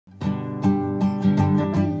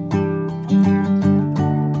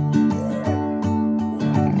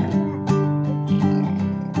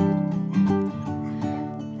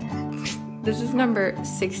number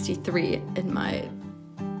 63 in my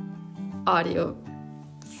audio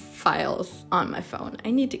files on my phone. I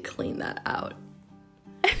need to clean that out.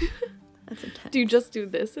 That's intense. Do you just do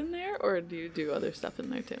this in there, or do you do other stuff in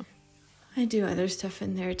there too? I do other stuff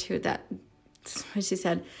in there too. That's what she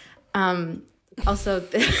said. Also,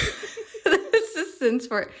 this is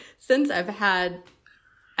since I've had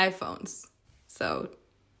iPhones. So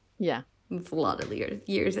yeah, it's a lot of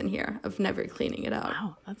years in here of never cleaning it out.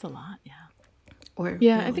 Wow, that's a lot. Yeah. Or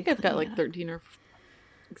yeah, really I think I've got like out. 13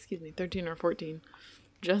 or 14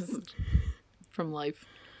 just from life.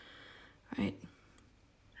 Right.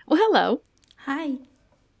 Well, hello. Hi.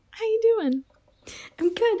 How you doing?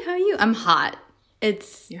 I'm good. How are you? I'm hot.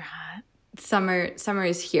 You're hot. Summer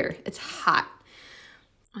is here. It's hot.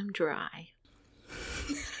 I'm dry.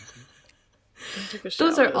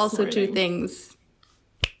 Those are also two things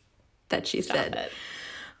that she said. It.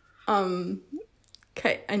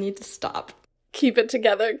 Okay, I need to stop. Keep it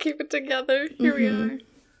together. Keep it together. Here we are.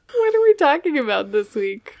 What are we talking about this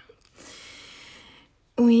week?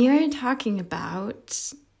 We are talking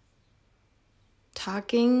about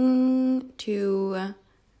talking to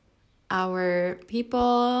our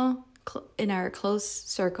people in our close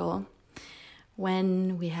circle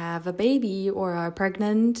when we have a baby or are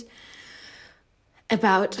pregnant,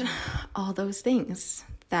 about all those things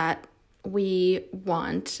that we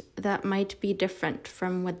want that might be different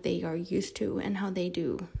from what they are used to and how they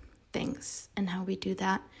do things, and how we do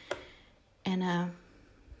that in a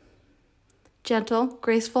gentle,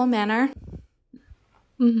 graceful manner,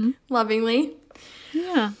 lovingly.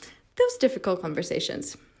 Yeah. Those difficult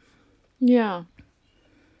conversations. Yeah.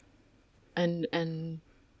 And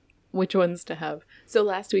which ones to have. So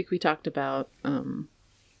last week we talked about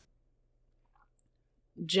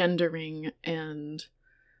gendering and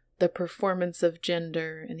the performance of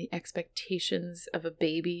gender and the expectations of a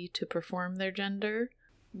baby to perform their gender,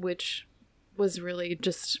 which was really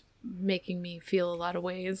just making me feel a lot of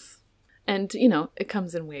ways. And, it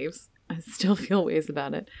comes in waves. I still feel ways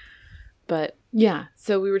about it. But yeah,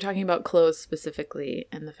 so we were talking about clothes specifically,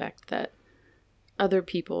 and the fact that other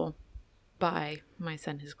people buy my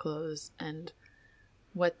son his clothes, and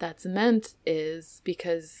what that's meant is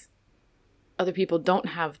because other people don't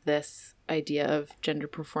have this idea of gender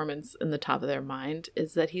performance in the top of their mind,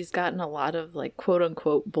 is that he's gotten a lot of like quote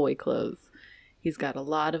unquote boy clothes. He's got a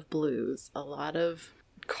lot of blues, a lot of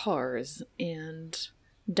cars and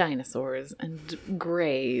dinosaurs and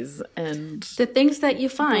grays and the things that you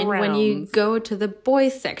find when you browns. go to the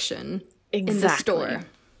boys section in the store.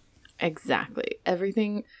 Exactly.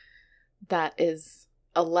 Everything that is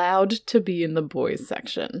allowed to be in the boys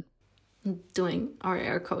section. Doing our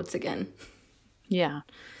air quotes again. Yeah.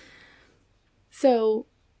 So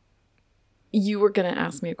you were going to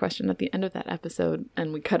ask me a question at the end of that episode,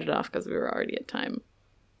 and we cut it off because we were already at time.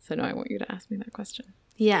 So now I want you to ask me that question.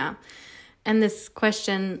 Yeah. And this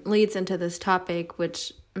question leads into this topic,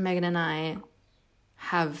 which Megan and I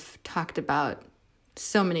have talked about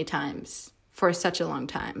so many times for such a long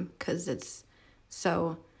time, because it's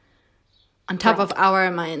so on top of our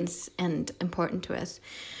minds and important to us.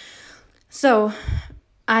 So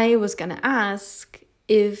I was going to ask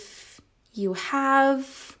if you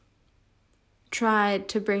have tried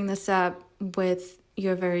to bring this up with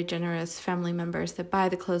your very generous family members that buy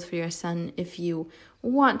the clothes for your son, if you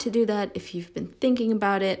want to do that, if you've been thinking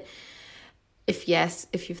about it, if yes,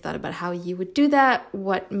 if you've thought about how you would do that,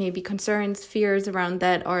 what maybe concerns, fears around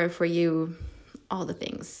that, or for you, all the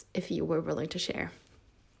things, if you were willing to share.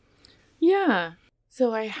 Yeah.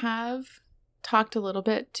 So I have talked a little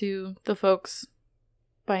bit to the folks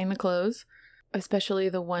buying the clothes, especially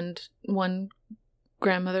the one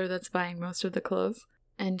grandmother that's buying most of the clothes.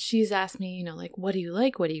 And she's asked me, like, what do you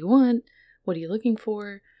like? What do you want? What are you looking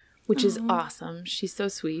for? Which is awesome. She's so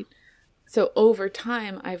sweet. So over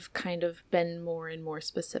time, I've kind of been more and more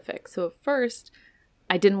specific. So at first,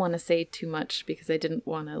 I didn't want to say too much because I didn't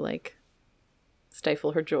want to,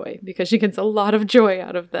 stifle her joy, because she gets a lot of joy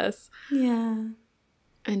out of this. Yeah.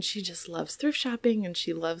 And she just loves thrift shopping, and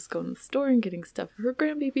she loves going to the store and getting stuff for her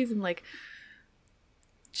grandbabies, and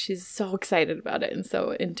she's so excited about it and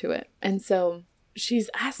so into it. And so she's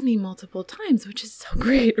asked me multiple times, which is so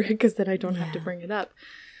great, right? Because then I don't have to bring it up.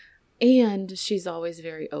 And she's always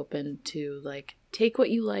very open to take what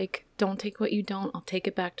you like, don't take what you don't. I'll take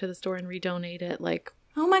it back to the store and redonate it.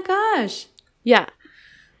 Oh my gosh. Yeah.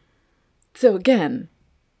 So again,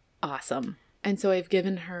 awesome. And so I've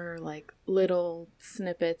given her little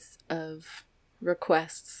snippets of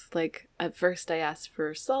requests. At first I asked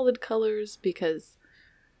for solid colors because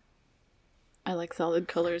I like solid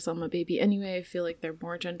colors on my baby anyway. I feel like they're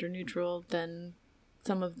more gender neutral than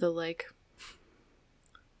some of the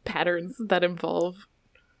patterns that involve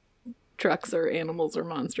trucks or animals or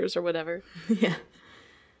monsters or whatever. Yeah.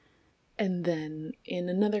 And then in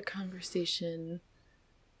another conversation,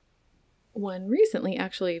 one recently,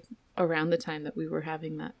 actually around the time that we were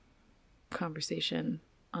having that conversation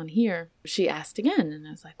on here, she asked again, and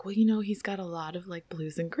I was like, well, you know, he's got a lot of like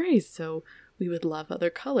blues and grays, so we would love other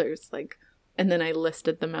colors. Like, and then I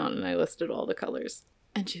listed them out and I listed all the colors.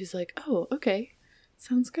 And she was like, oh, okay,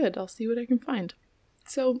 sounds good. I'll see what I can find.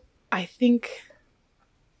 So I think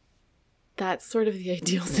that's sort of the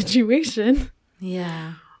ideal situation.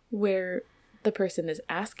 Yeah. Where the person is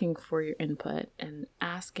asking for your input and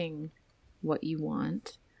asking what you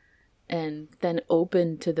want, and then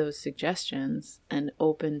open to those suggestions and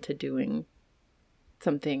open to doing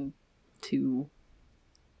something to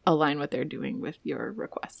align what they're doing with your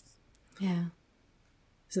requests. Yeah.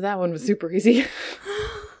 So that one was super easy.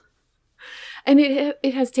 And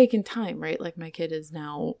it has taken time, right? Like, my kid is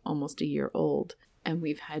now almost a year old, and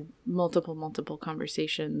we've had multiple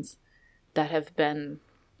conversations that have been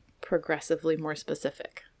progressively more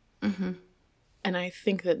specific. Mm-hmm. And I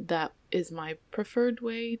think that is my preferred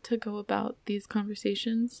way to go about these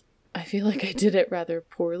conversations. I feel like I did it rather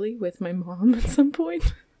poorly with my mom at some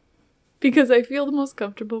point because I feel the most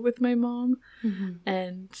comfortable with my mom,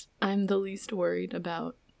 and I'm the least worried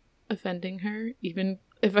about offending her, even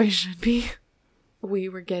if I should be. We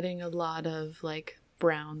were getting a lot of like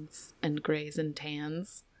browns and grays and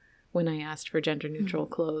tans when I asked for gender neutral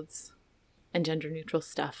clothes and gender neutral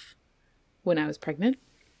stuff when I was pregnant.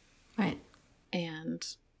 Right. And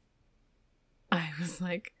I was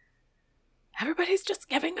like, everybody's just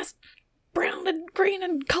giving us brown and green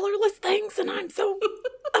and colorless things, and I'm so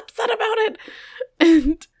upset about it.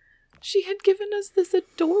 And she had given us this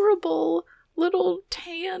adorable little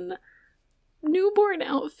tan newborn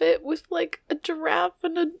outfit with like a giraffe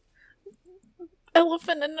and a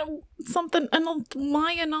elephant and something and a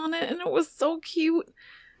lion on it, and it was so cute.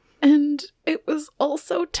 And it was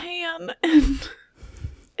also tan,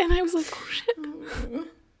 and I was like, oh shit.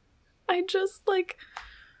 I just like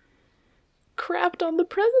crapped on the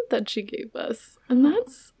present that she gave us. And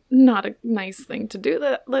that's not a nice thing to do.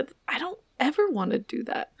 I don't ever want to do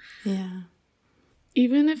that. Yeah.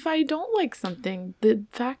 Even if I don't like something, the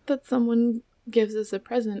fact that someone gives us a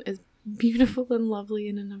present is beautiful and lovely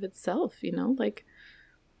in and of itself, you know? Like,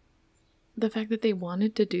 the fact that they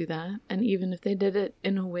wanted to do that, and even if they did it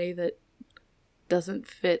in a way that doesn't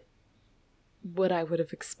fit what I would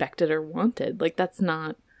have expected or wanted, like, that's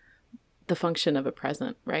not the function of a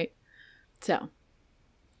present, right? So,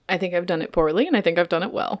 I think I've done it poorly, and I think I've done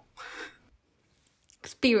it well.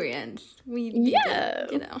 Experience. Yeah.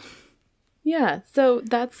 You know. Yeah, so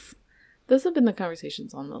those have been the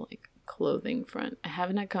conversations on the, like, clothing front. I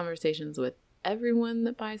haven't had conversations with everyone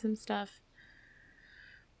that buys him stuff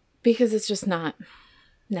because it's just not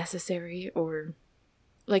necessary, or,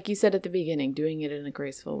 like you said at the beginning, doing it in a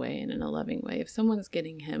graceful way and in a loving way. If someone's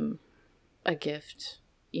getting him a gift,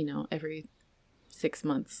 you know, every 6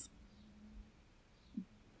 months,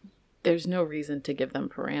 there's no reason to give them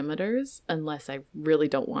parameters unless I really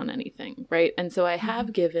don't want anything, right? And so I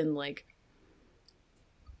have given, like,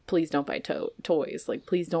 please don't buy toys. Like,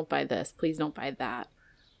 please don't buy this. Please don't buy that.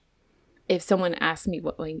 If someone asks me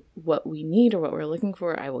what we need or what we're looking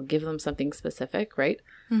for, I will give them something specific, right?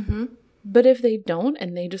 Mm-hmm. But if they don't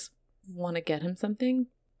and they just want to get him something,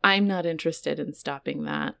 I'm not interested in stopping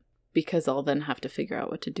that, because I'll then have to figure out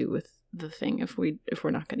what to do with the thing if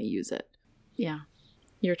we're not going to use it. Yeah.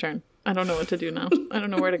 Your turn. I don't know what to do now. I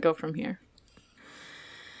don't know where to go from here.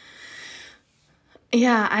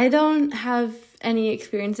 Yeah, I don't have any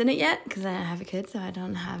experience in it yet because I don't have a kid, so I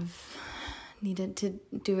don't have needed to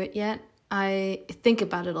do it yet. I think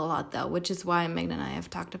about it a lot, though, which is why Megan and I have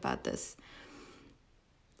talked about this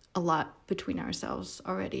a lot between ourselves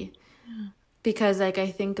already. Yeah. Because, like, I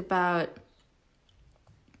think about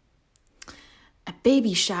a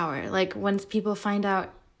baby shower. Like, once people find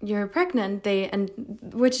out you're pregnant,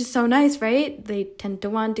 which is so nice, right? They tend to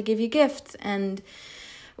want to give you gifts. And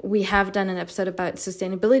we have done an episode about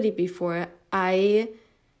sustainability before. I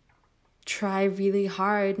try really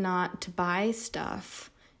hard not to buy stuff.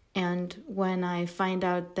 And when I find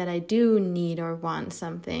out that I do need or want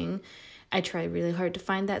something, I try really hard to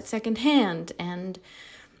find that secondhand. And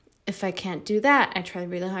if I can't do that, I try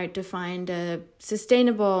really hard to find a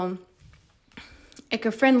sustainable,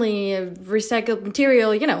 eco-friendly, recycled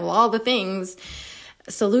material, you know, all the things,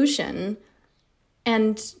 solution.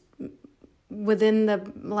 And within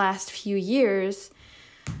the last few years,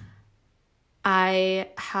 I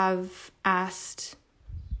have asked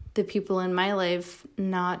the people in my life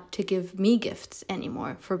not to give me gifts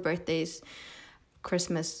anymore for birthdays.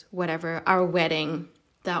 Christmas, whatever, our wedding,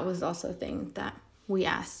 that was also a thing that we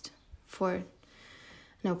asked for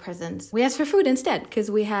no presents. We asked for food instead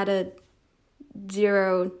because we had a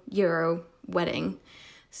 €0 wedding.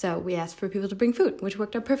 So we asked for people to bring food, which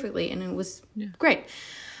worked out perfectly, and it was great.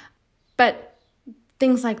 But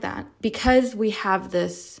things like that, because we have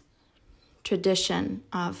this tradition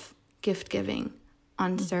of gift giving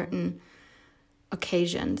on certain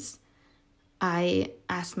occasions, I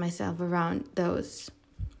asked myself around those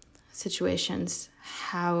situations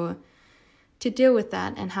how to deal with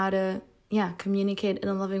that and how to communicate in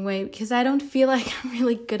a loving way, because I don't feel like I'm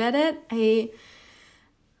really good at it. I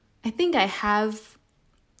think I have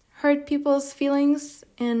hurt people's feelings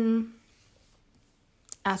in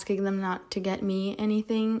asking them not to get me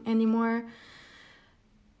anything anymore,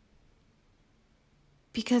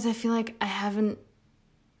 because I feel like I haven't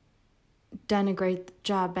done a great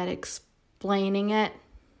job at explaining it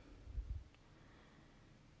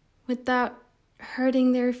without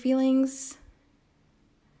hurting their feelings.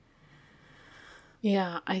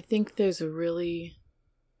 Yeah, I think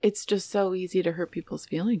it's just so easy to hurt people's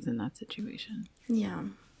feelings in that situation. Yeah.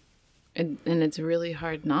 And it's really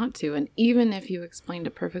hard not to. And even if you explained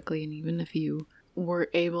it perfectly, and even if you were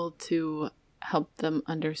able to help them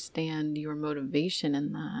understand your motivation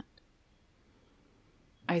in that,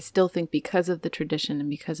 I still think because of the tradition and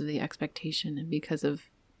because of the expectation and because of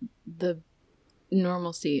the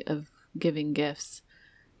normalcy of giving gifts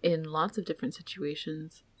in lots of different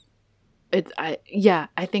situations, I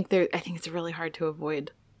think it's really hard to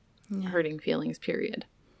avoid hurting feelings, period.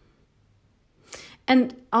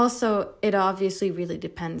 And also, it obviously really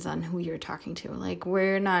depends on who you're talking to. Like,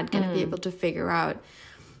 we're not going to be able to figure out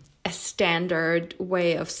a standard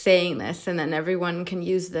way of saying this, and then everyone can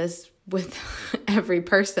use this with every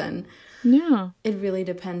person. Yeah. It really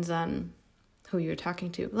depends on who you're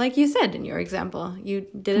talking to. Like you said in your example, you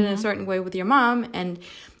did it in a certain way with your mom, and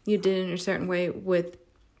you did it in a certain way with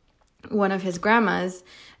one of his grandmas,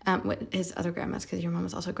 with his other grandmas, because your mom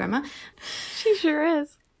is also grandma. She sure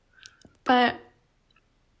is. But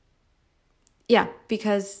yeah,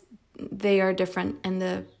 because they are different and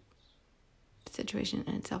the situation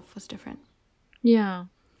in itself was different. Yeah.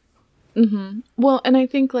 Mm-hmm. Well, and I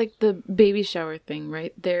think like the baby shower thing,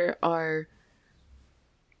 right? There are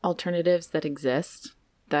alternatives that exist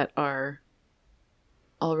that are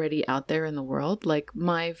already out there in the world. Like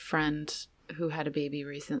my friend who had a baby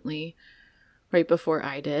recently, right before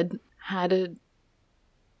I did, I don't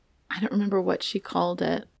remember what she called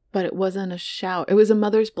it, but it wasn't a shower. It was a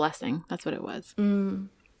mother's blessing. That's what it was. It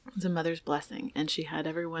was a mother's blessing. And she had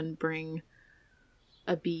everyone bring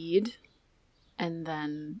a bead, and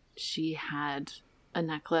then she had a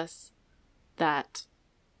necklace that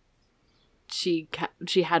she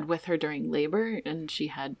had with her during labor, and she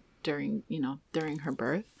had during her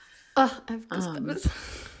birth. Oh, I've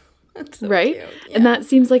goosebumps. That's so right? cute. Yeah. And that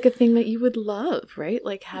seems like a thing that you would love, right?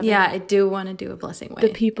 Like having I do want to do a blessing way.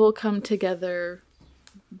 the people come together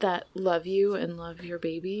that love you and love your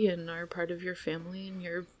baby and are part of your family and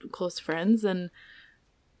your close friends, and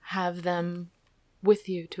have them with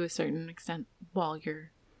you to a certain extent while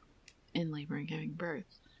you're in labor and giving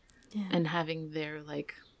birth. Yeah. And having their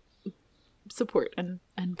like support and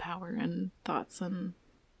power and thoughts and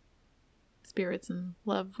spirits and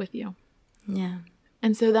love with you. Yeah.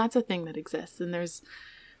 And so that's a thing that exists, and there's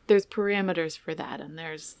parameters for that, and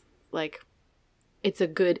there's like, it's a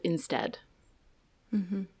good instead.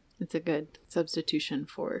 Mm-hmm. It's a good substitution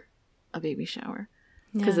for a baby shower,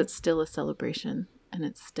 because it's still a celebration, and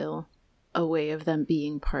it's still a way of them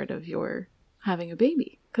being part of your having a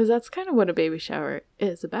baby, because that's kind of what a baby shower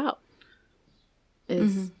is about,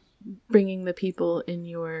 is bringing the people in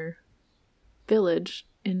your village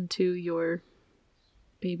into your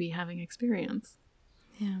baby having experience.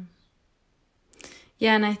 Yeah.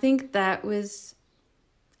 Yeah, and I think that was,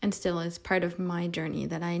 and still is, part of my journey,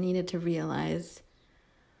 that I needed to realize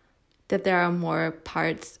that there are more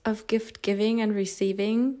parts of gift giving and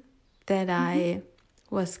receiving that I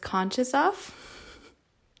was conscious of,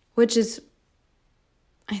 which is,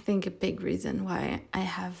 I think, a big reason why I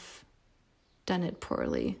have done it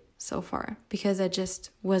poorly so far, because I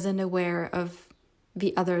just wasn't aware of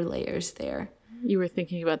the other layers there. You were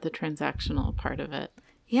thinking about the transactional part of it.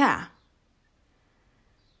 Yeah.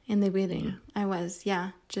 In the beginning, I was,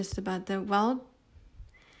 just about there's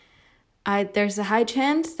a high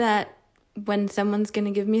chance that when someone's going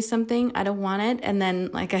to give me something, I don't want it. And then,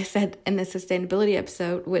 like I said in the sustainability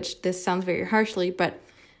episode, which this sounds very harshly, but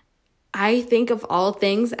I think of all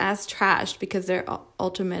things as trash because they're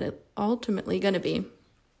ultimately going to be.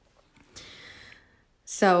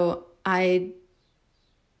 So I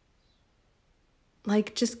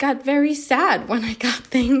like just got very sad when I got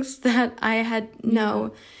things that I had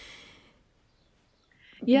no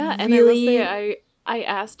Yeah, and I will say I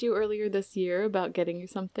asked you earlier this year about getting you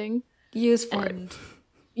something. use for it.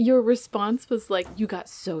 Your response was like, you got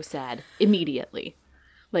so sad immediately.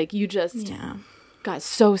 Like, you just got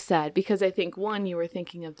so sad because I think, one, you were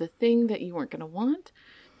thinking of the thing that you weren't going to want.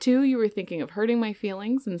 Two, you were thinking of hurting my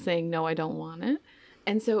feelings and saying, no, I don't want it.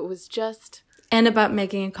 And so it was just... And about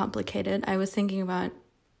making it complicated. I was thinking about...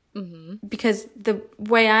 Because the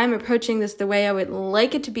way I'm approaching this, the way I would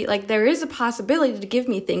like it to be, like, there is a possibility to give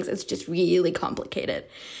me things. It's just really complicated.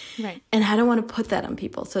 Right. And I don't want to put that on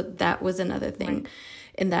people. So that was another thing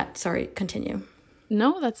in that. Sorry, continue.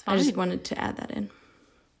 No, that's fine. I just wanted to add that in.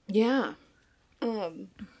 Yeah.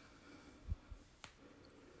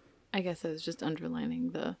 I guess I was just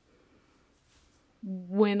underlining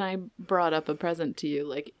when I brought up a present to you,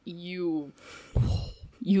 like, you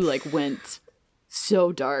like went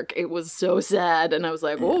so dark. It was so sad. And I was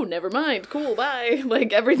like, oh, never mind. Cool, bye.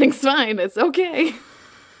 Like, everything's fine. It's okay.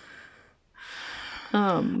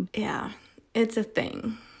 Yeah, it's a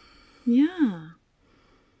thing. Yeah.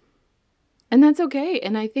 And that's okay.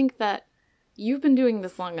 And I think that you've been doing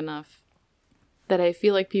this long enough that I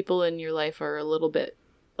feel like people in your life are a little bit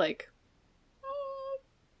like,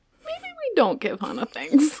 maybe we don't give Hannah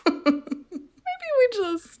things. Maybe we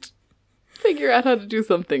just figure out how to do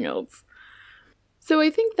something else. So I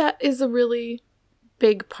think that is a really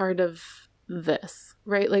big part of this,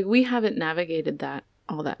 right? Like, we haven't navigated that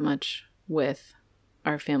all that much with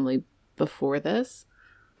our family before this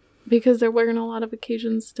because there weren't a lot of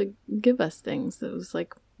occasions to give us things. It was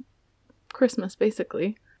like Christmas,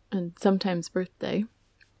 basically, and sometimes birthday.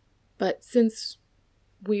 But since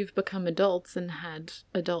we've become adults and had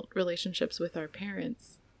adult relationships with our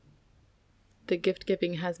parents, the gift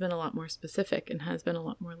giving has been a lot more specific and has been a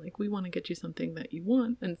lot more like, we want to get you something that you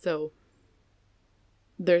want. And so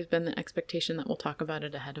there's been the expectation that we'll talk about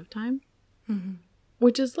it ahead of time,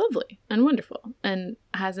 which is lovely and wonderful and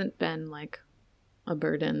hasn't been like a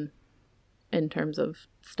burden in terms of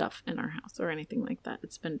stuff in our house or anything like that.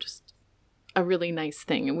 It's been just a really nice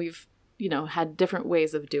thing. And we've, had different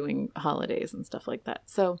ways of doing holidays and stuff like that.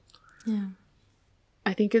 So yeah,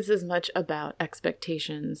 I think it's as much about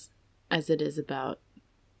expectations as it is about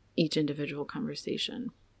each individual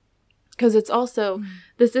conversation. Because it's also,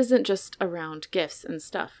 this isn't just around gifts and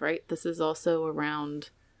stuff, right? This is also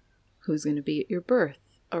around who's going to be at your birth,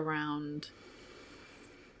 around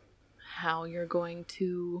how you're going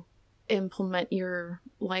to implement your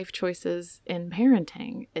life choices in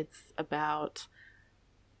parenting. It's about...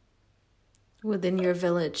 within your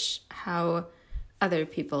village, how other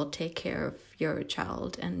people take care of your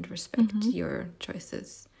child and respect your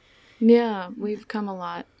choices. Yeah, we've come a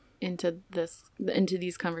lot into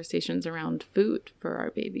these conversations around food for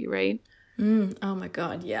our baby, right? Oh my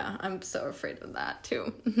God, yeah. I'm so afraid of that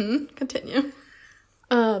too. Continue.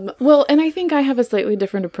 Well, and I think I have a slightly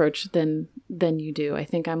different approach than you do. I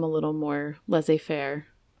think I'm a little more laissez-faire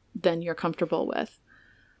than you're comfortable with.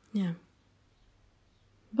 Yeah.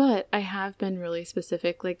 But I have been really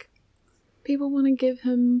specific. Like, people want to give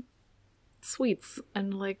him sweets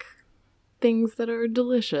and like things that are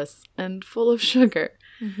delicious and full of sugar.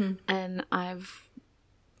 And I've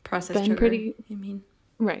processed been sugar, pretty... you mean?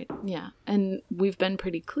 Right, yeah. And we've been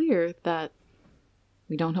pretty clear that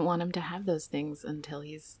we don't want him to have those things until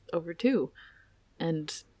he's over 2.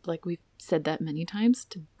 And like, we've said that many times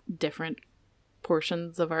to different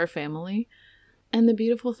portions of our family. And the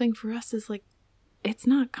beautiful thing for us is, like, it's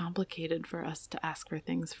not complicated for us to ask for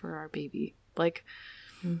things for our baby. Like,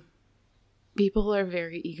 people are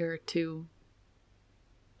very eager to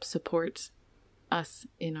support us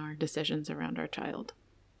in our decisions around our child.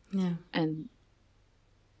 Yeah. And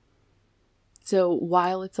so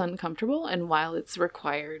while it's uncomfortable and while it's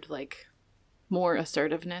required, like, more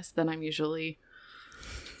assertiveness than I'm usually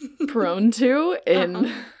prone to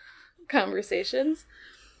in conversations,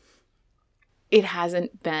 it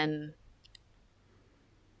hasn't been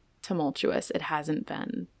tumultuous. It hasn't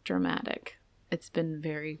been dramatic. It's been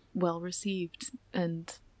very well received,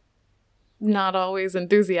 and not always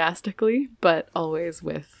enthusiastically, but always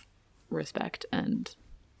with respect, and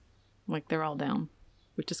like, they're all down,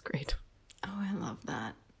 which is great. Oh, I love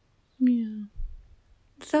that. Yeah.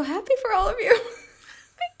 So happy for all of you.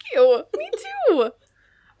 Thank you. Me too.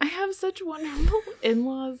 I have such wonderful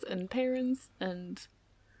in-laws and parents and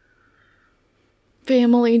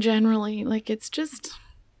family generally. Like, it's just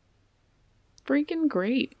freaking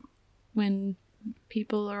great when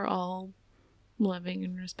people are all loving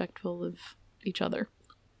and respectful of each other.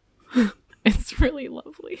 It's really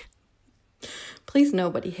lovely. Please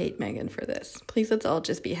nobody hate Megan for this. Please let's all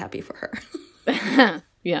just be happy for her.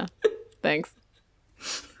 Yeah. Thanks.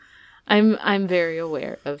 I'm very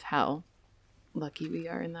aware of how lucky we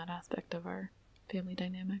are in that aspect of our family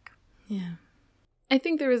dynamic. Yeah. I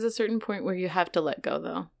think there is a certain point where you have to let go,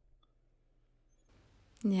 though.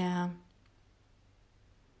 Yeah.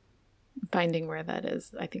 Finding where that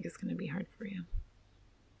is, I think, is going to be hard for you.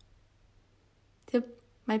 Yep.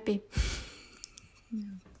 Might be.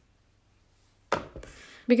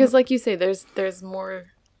 Because, like you say, there's more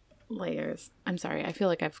layers. I'm sorry. I feel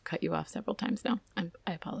like I've cut you off several times now.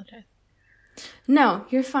 I apologize. No,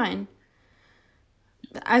 you're fine.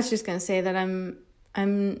 I was just gonna say that I'm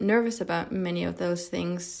nervous about many of those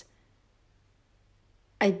things.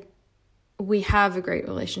 We have a great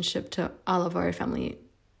relationship to all of our family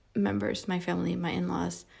members, my family, my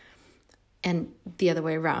in-laws, and the other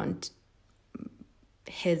way around.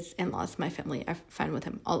 His in-laws, my family, I'm fine with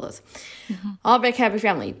him, all those. Mm-hmm. All big happy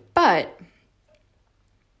family. But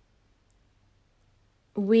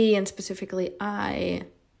we, and specifically I,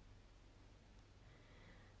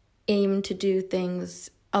 aim to do things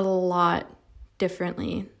a lot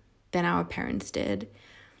differently than our parents did.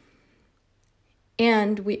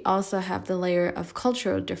 And we also have the layer of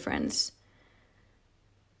cultural difference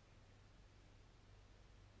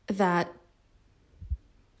that,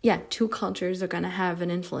 two cultures are going to have an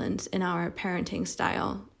influence in our parenting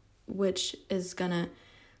style, which is going to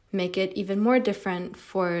make it even more different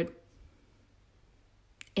for,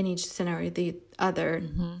 in each scenario, the other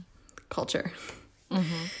culture.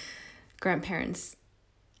 Mm-hmm. Grandparents.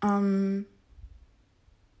 And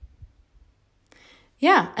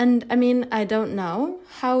I mean, I don't know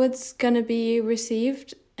how it's going to be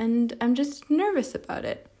received, and I'm just nervous about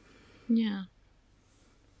it. Yeah.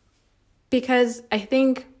 Because I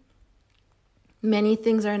think many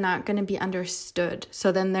things are not going to be understood.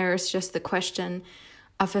 So then there's just the question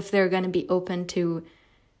of if they're going to be open to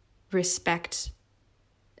respect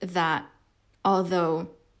that, although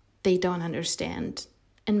they don't understand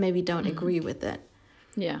and maybe don't agree with it.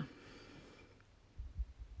 Yeah.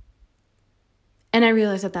 And I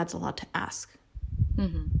realize that that's a lot to ask.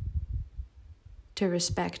 To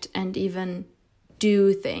respect and even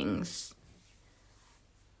do things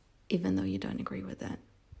even though you don't agree with it.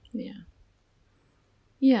 Yeah.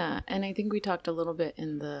 Yeah, and I think we talked a little bit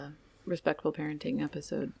in the respectful parenting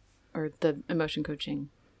episode, or the emotion coaching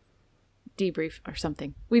debrief or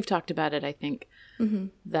something. We've talked about it, I think,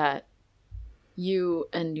 that you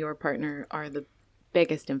and your partner are the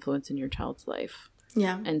biggest influence in your child's life.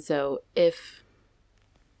 Yeah. And so if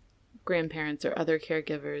grandparents or other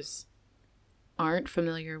caregivers aren't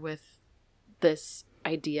familiar with this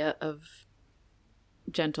idea of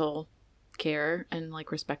gentle care and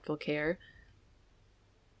like respectful care,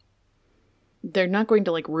 they're not going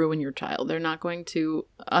to like ruin your child. They're not going to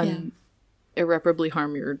irreparably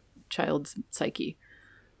harm your child's psyche,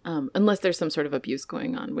 unless there's some sort of abuse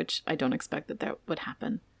going on, which I don't expect that would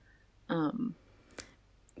happen.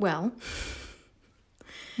 Well,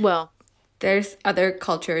 there's other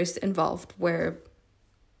cultures involved where,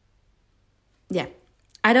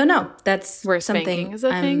 I don't know. That's where something spanking is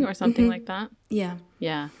a thing or something like that. Yeah.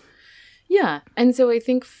 Yeah. Yeah. And so I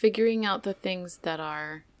think figuring out the things that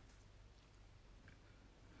are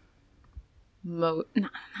not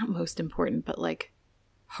most important, but like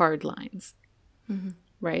hard lines,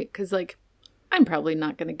 right? Because like I'm probably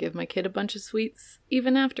not going to give my kid a bunch of sweets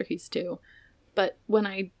even after he's 2. But when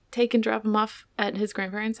I take and drop him off at his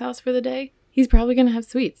grandparents' house for the day, he's probably going to have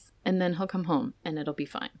sweets, and then he'll come home and it'll be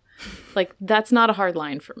fine. Like, that's not a hard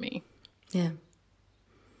line for me. Yeah.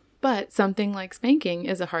 But something like spanking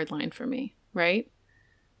is a hard line for me, right?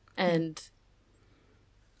 And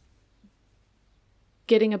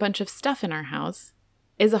getting a bunch of stuff in our house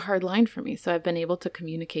is a hard line for me. So I've been able to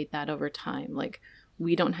communicate that over time. Like,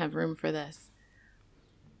 we don't have room for this.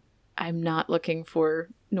 I'm not looking for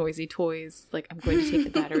noisy toys. Like, I'm going to take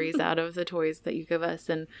the batteries out of the toys that you give us.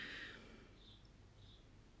 And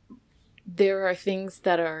there are things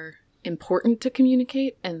that are important to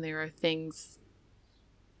communicate, and there are things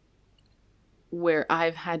where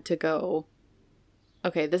I've had to go,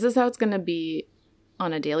 okay, this is how it's going to be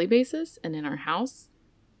on a daily basis and in our house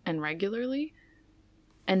and regularly.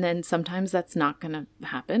 And then sometimes that's not going to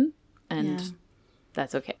happen, and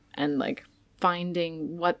that's okay. And like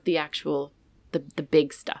finding what the actual, the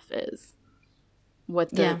big stuff is,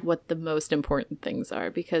 what the most important things are,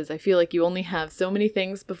 because I feel like you only have so many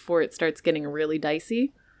things before it starts getting really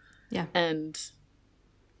dicey. Yeah. And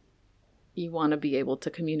you want to be able to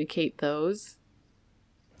communicate those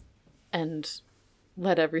and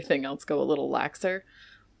let everything else go a little laxer.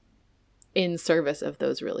 in service of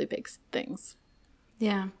those really big things.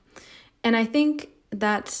 Yeah. And I think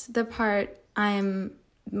that's the part I'm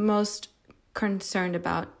most concerned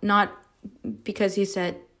about. Not because you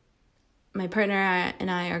said my partner and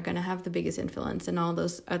I are going to have the biggest influence, and all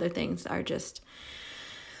those other things are just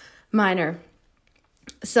minor.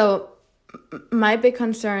 So my big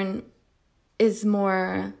concern is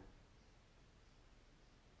more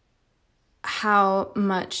how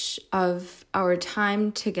much of our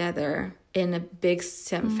time together in a big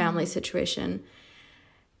family situation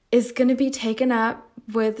is going to be taken up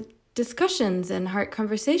with discussions and hard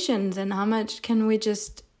conversations, and how much can we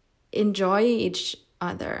just enjoy each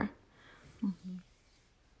other.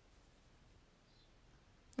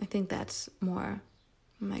 I think that's more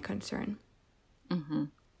my concern.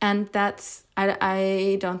 And that's,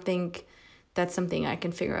 I don't think that's something I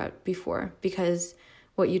can figure out before, because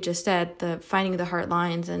what you just said, the finding the hard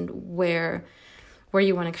lines and where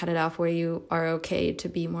you want to cut it off, where you are okay to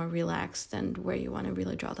be more relaxed, and where you want to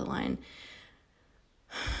really draw the line.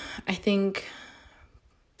 I think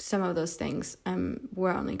some of those things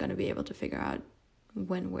we're only going to be able to figure out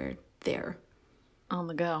when we're there. On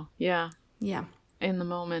the go. Yeah. Yeah. In the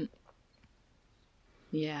moment.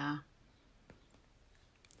 Yeah.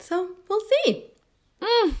 So we'll see.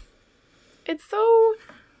 It's so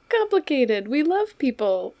complicated. We love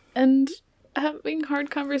people, and having hard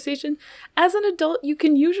conversation. As an adult, you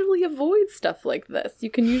can usually avoid stuff like this. You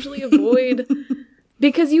can usually avoid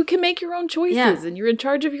because you can make your own choices, and you're in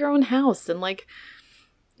charge of your own house, and like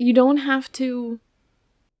you don't have to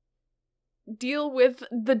deal with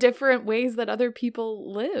the different ways that other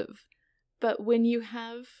people live. But when you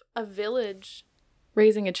have a village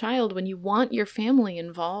raising a child, when you want your family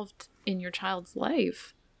involved in your child's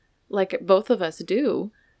life, like both of us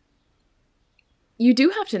do, you do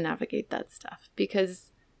have to navigate that stuff,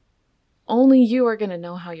 because only you are going to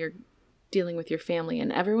know how you're dealing with your family,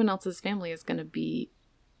 and everyone else's family is going to be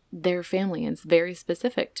their family, and it's very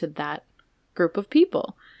specific to that group of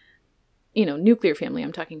people. You know, nuclear family,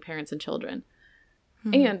 I'm talking parents and children.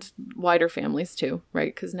 And wider families too,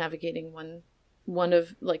 right? Because navigating one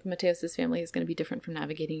of like Mateus's family is going to be different from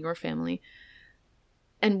navigating your family.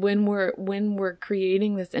 And when we're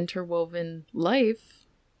creating this interwoven life,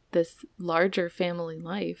 this larger family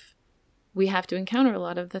life, we have to encounter a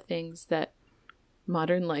lot of the things that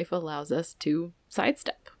modern life allows us to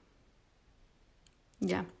sidestep.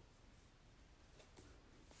 Yeah.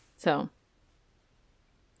 So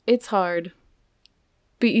it's hard.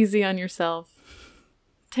 Be easy on yourself.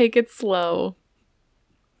 Take it slow.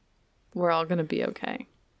 We're all going to be okay.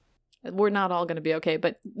 We're not all going to be okay,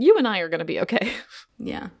 but you and I are going to be okay.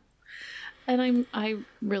 Yeah. And I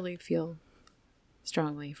really feel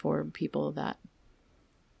strongly for people that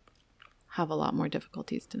have a lot more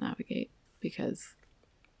difficulties to navigate, because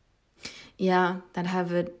yeah, that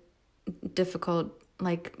have a difficult,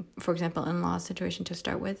 like, for example, in-law situation to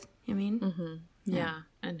start with, you mean? Yeah.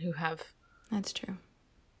 And who have that's true,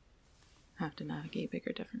 have to navigate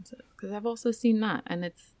bigger differences, because I've also seen that, and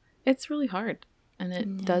it's really hard, and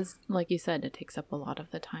it does, like you said, it takes up a lot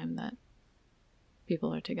of the time that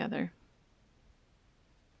people are together.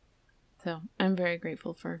 So I'm very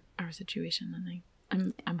grateful for our situation,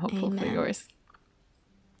 and I'm hopeful for yours.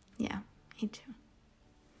 Yeah, me too.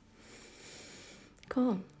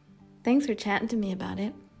 Cool. Thanks for chatting to me about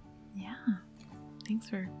it. Yeah. Thanks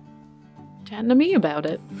for chatting to me about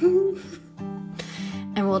it.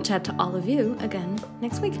 And we'll chat to all of you again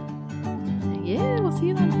next week. Yeah, we'll see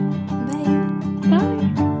you then. Bye. Bye.